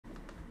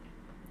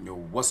Yo,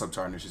 what's up,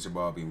 Tarnish? It's your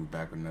Bob, being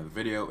back with another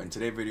video. In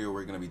today's video,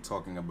 we're gonna be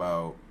talking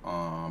about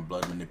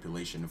blood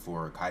manipulation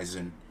for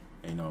Kaizen.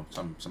 And,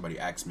 somebody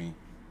asked me,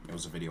 it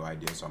was a video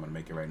idea, so I'm gonna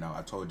make it right now.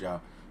 I told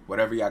y'all,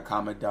 whatever y'all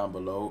comment down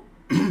below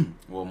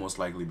will most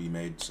likely be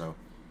made. So,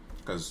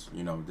 because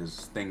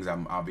there's things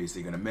I'm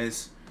obviously gonna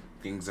miss,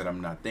 things that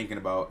I'm not thinking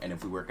about, and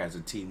if we work as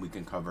a team, we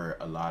can cover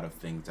a lot of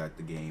things that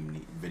the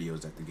game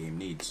videos that the game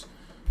needs.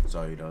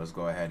 So, let's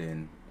go ahead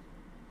and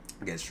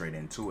get straight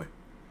into it.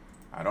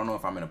 I don't know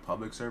if I'm in a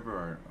public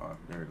server or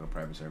there we go,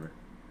 private server.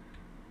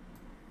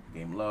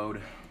 Game load.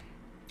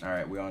 All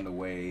right, we're on the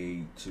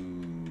way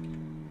to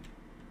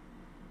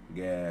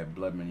get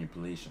blood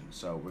manipulation.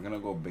 So we're gonna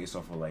go based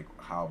off of like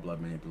how blood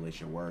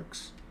manipulation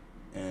works,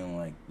 and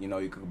like you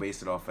can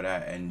base it off of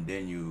that, and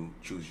then you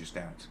choose your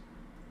stats.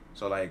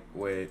 So like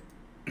with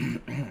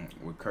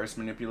with curse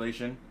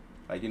manipulation,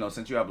 like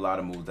since you have a lot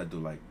of moves that do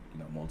like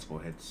multiple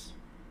hits,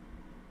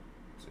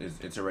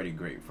 it's already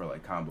great for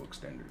like combo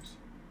extenders.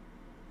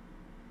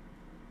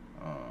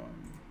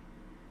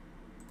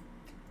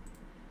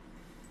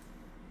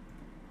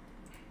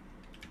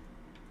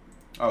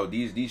 Oh,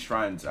 these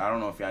shrines, I don't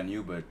know if y'all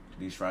knew, but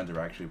these shrines are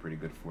actually pretty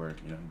good for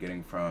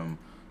getting from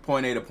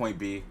point A to point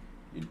B.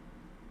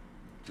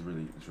 It's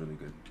really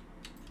good.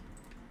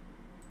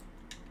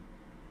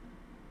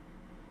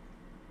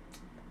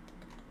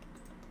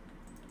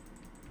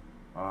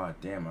 Oh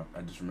damn,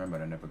 I just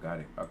remembered I never got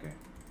it. Okay,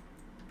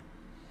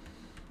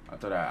 I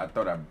thought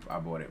I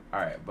bought it. All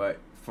right, but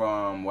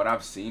from what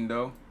I've seen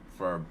though,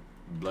 for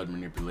blood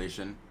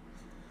manipulation,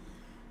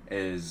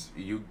 is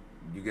you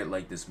get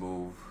like this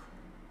move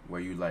where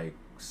you like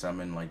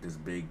summon like this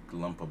big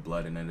lump of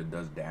blood, and then it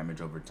does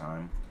damage over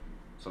time.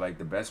 So like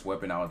the best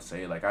weapon, I would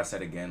say, like I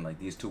said again, like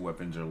these two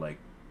weapons are like,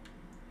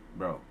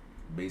 bro,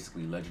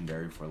 basically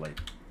legendary for like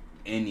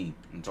I'm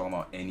talking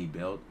about any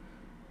build,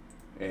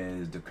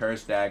 is the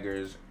Curse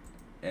Daggers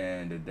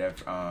and the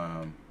Death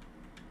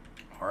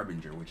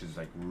Harbinger, which is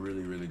like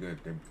really good.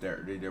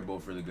 They're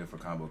both really good for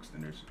combo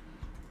extenders.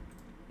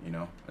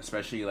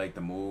 Especially like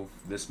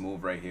this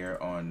move right here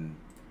on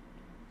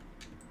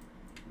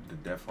the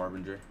Death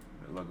Harbinger.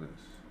 Look at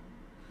this.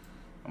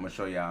 I'm gonna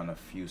show y'all in a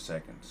few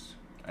seconds.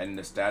 And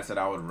the stats that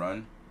I would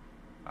run,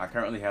 I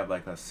currently have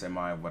like a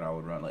semi of what I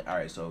would run. Like, all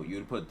right, so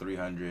you'd put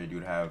 300.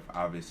 You'd have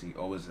obviously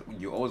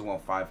you always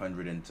want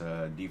 500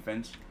 into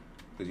defense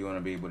because you want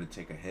to be able to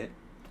take a hit.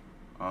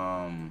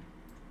 And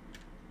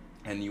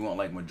you want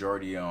like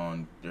majority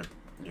on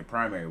your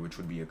primary, which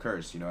would be your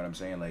curse. You know what I'm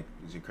saying? Like,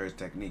 it's your curse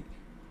technique,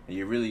 and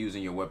you're really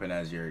using your weapon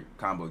as your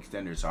combo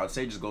extender. So I'd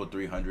say just go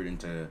 300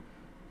 into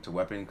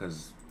weapon,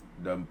 because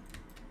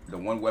the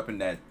one weapon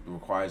that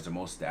requires the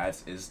most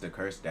stats is the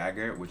Curse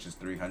Dagger, which is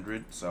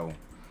 300. So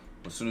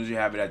as soon as you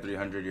have it at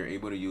 300, you're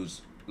able to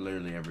use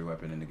literally every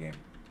weapon in the game.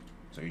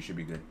 So you should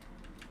be good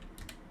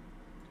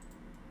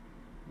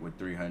with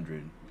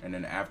 300. And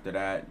then after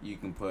that, you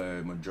can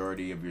put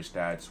majority of your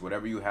stats,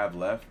 whatever you have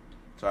left.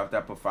 So after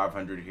I put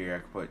 500 here, I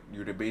could put,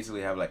 you would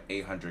basically have like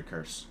 800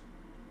 curse,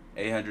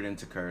 800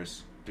 into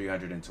curse,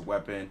 300 into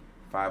weapon,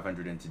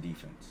 500 into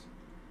defense.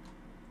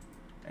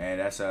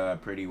 And that's a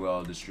pretty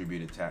well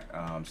distributed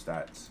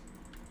stats.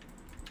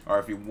 Or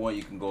if you want,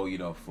 you can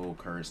go full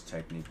curse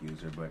technique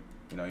user, but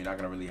you're not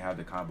gonna really have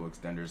the combo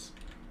extenders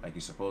like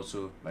you're supposed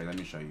to. Like, let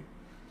me show you.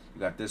 You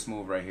got this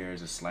move right here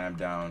is a slam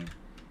down,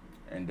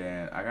 and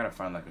then I gotta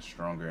find like a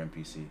stronger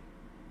NPC,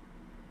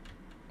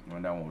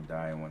 one that won't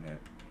die in one hit.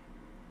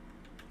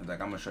 It's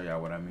like, I'm gonna show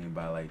y'all what I mean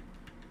by like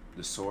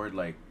the sword.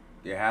 Like,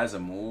 it has a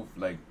move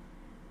like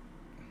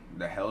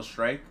the Hell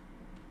Strike.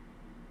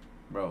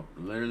 Bro,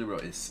 literally, bro,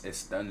 it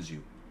stuns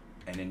you,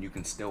 and then you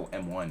can still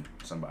M1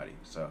 somebody.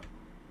 So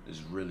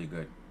it's really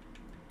good,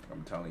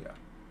 I'm telling y'all.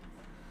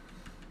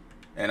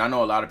 And I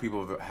know a lot of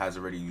people has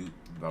already used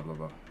blah blah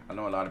blah. I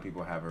know a lot of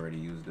people have already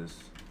used this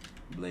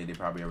blade. They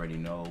probably already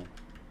know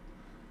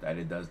that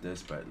it does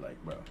this, but like,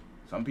 bro,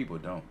 some people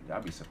don't.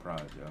 Y'all be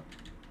surprised, yo.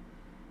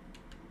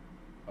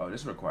 Oh,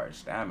 this requires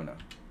stamina.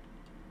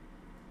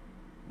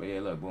 But yeah,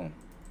 look, boom.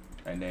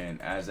 And then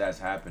as that's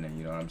happening,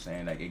 you know what I'm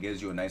saying? Like, it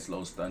gives you a nice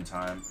low stun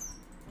time.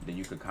 Then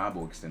you could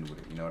combo extend with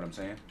it, you know what I'm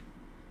saying?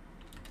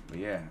 But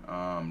yeah,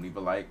 leave a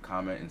like,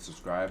 comment, and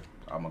subscribe.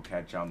 I'm gonna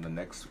catch y'all on the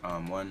next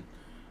one.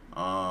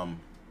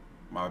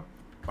 My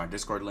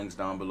Discord link's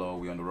down below.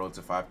 We on the road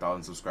to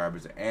 5,000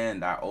 subscribers,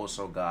 and I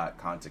also got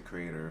content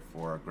creator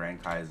for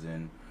Grand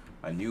Kaizen,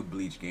 a new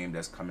Bleach game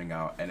that's coming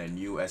out, and a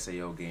new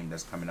SAO game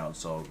that's coming out.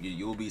 So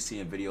you'll be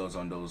seeing videos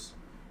on those.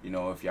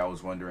 If y'all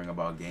was wondering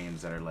about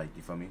games that are like,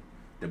 you feel me?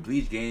 The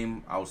Bleach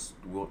game,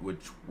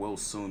 which will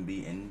soon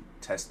be in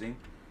testing.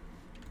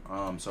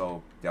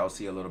 So y'all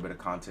see a little bit of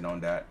content on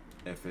that.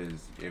 If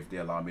they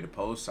allow me to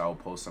post, I'll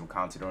post some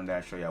content on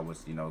that, show y'all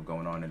what's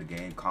going on in the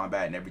game.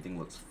 Combat and everything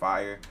looks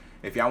fire.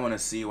 If y'all want to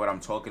see what I'm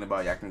talking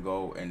about, y'all can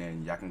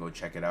go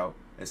check it out.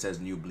 It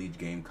says new Bleach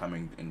game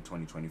coming in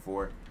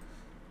 2024.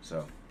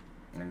 So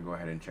I'm gonna go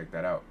ahead and check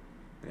that out.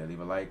 Yeah, leave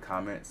a like,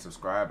 comment,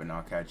 subscribe, and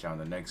I'll catch y'all on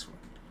the next one.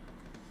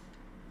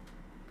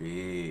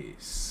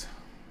 Peace.